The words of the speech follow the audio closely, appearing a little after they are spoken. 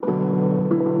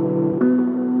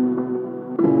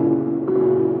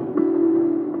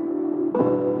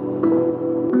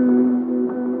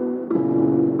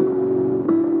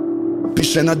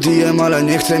Piszę na DM, ale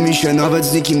nie chce mi się nawet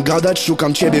z nikim gadać.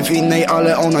 Szukam ciebie w innej,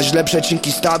 ale ona źle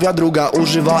przecinki stawia. Druga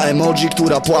używa emoji,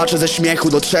 która płacze ze śmiechu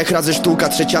do 3 razy sztuka.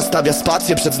 Trzecia stawia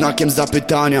spację przed znakiem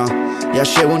zapytania. Ja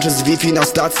się łączę z Wi-Fi na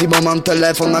stacji, bo mam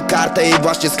telefon na kartę i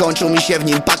właśnie skończył mi się w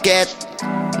nim pakiet.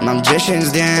 Mam 10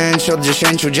 zdjęć od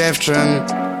 10 dziewczyn,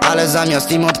 ale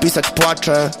zamiast im odpisać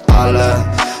płaczę. Ale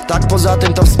tak poza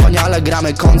tym to wspaniale,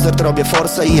 gramy koncert, robię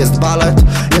forsę i jest balet.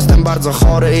 Jestem bardzo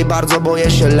chory i bardzo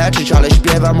boję się leczyć, ale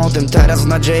śpiewam o tym teraz w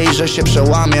nadziei, że się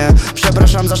przełamie.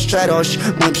 Przepraszam za szczerość,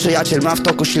 mój przyjaciel ma w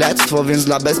toku śledztwo, więc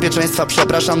dla bezpieczeństwa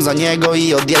przepraszam za niego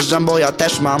i odjeżdżam, bo ja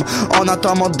też mam. Ona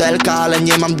to modelka, ale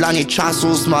nie mam dla niej czasu.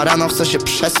 8 rano chcę się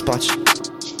przespać.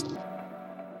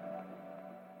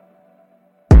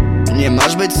 Nie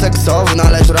masz być seksowna,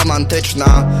 lecz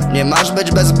romantyczna. Nie masz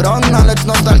być bezbronna, lecz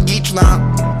nostalgiczna.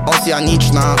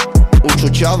 Oceaniczna,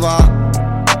 uczuciowa.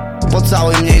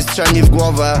 Pocałuj mnie i strzel mi w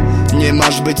głowę. Nie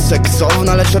masz być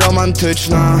seksowna, lecz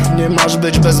romantyczna. Nie masz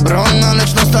być bezbronna,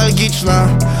 lecz nostalgiczna.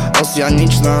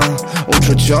 Oceaniczna,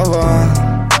 uczuciowa.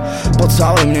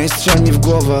 Pocałuj mnie i strzel mi w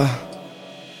głowę.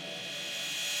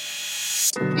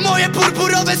 Moje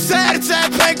purpurowe serce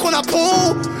pękło na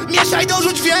pół. Mieszaj,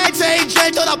 dorzuć więcej,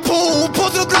 dziel to na pół.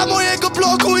 Pozdro dla mojego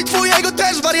bloku i twojego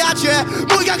też, wariacie.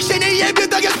 Mój gang się nie jebie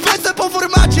tak jak PC po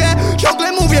formacie.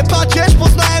 Ciągle mówię pacierz,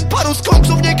 poznałem paru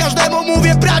skonksów. Nie każdemu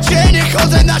mówię bracie. Nie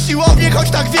chodzę na siłownię, choć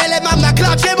tak wiele mam na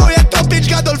klacie. Moje top 5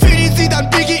 Gadolfini, Zidane,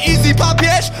 Biggie, Easy,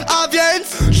 papież. A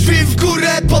więc drzwi w górę,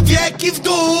 powieki w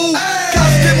dół.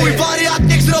 Każdy mój wariat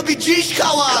niech zrobi dziś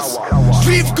hałas.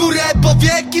 Drzwi w górę,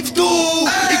 powieki w dół.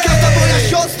 I każda moja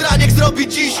siostra niech zrobi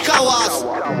dziś hałas.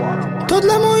 To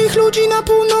dla moich ludzi na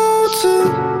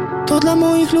północy, to dla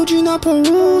moich ludzi na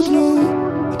południu,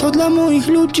 to dla moich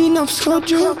ludzi na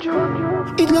wschodzie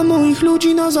i dla moich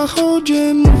ludzi na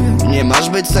zachodzie. Mówię. Nie masz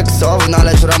być seksowna,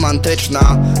 lecz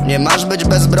romantyczna. Nie masz być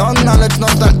bezbronna, lecz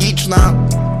nostalgiczna.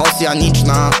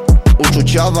 Oceaniczna,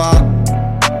 uczuciowa.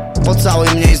 Pocałuj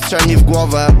mnie i strzel mi w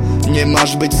głowę. Nie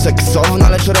masz być seksowna,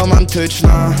 lecz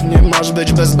romantyczna. Nie masz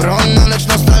być bezbronna, lecz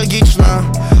nostalgiczna.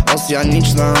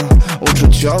 Oceaniczna,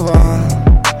 uczuciowa.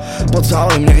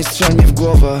 Pocałuj mnie i strzel mi w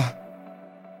głowę.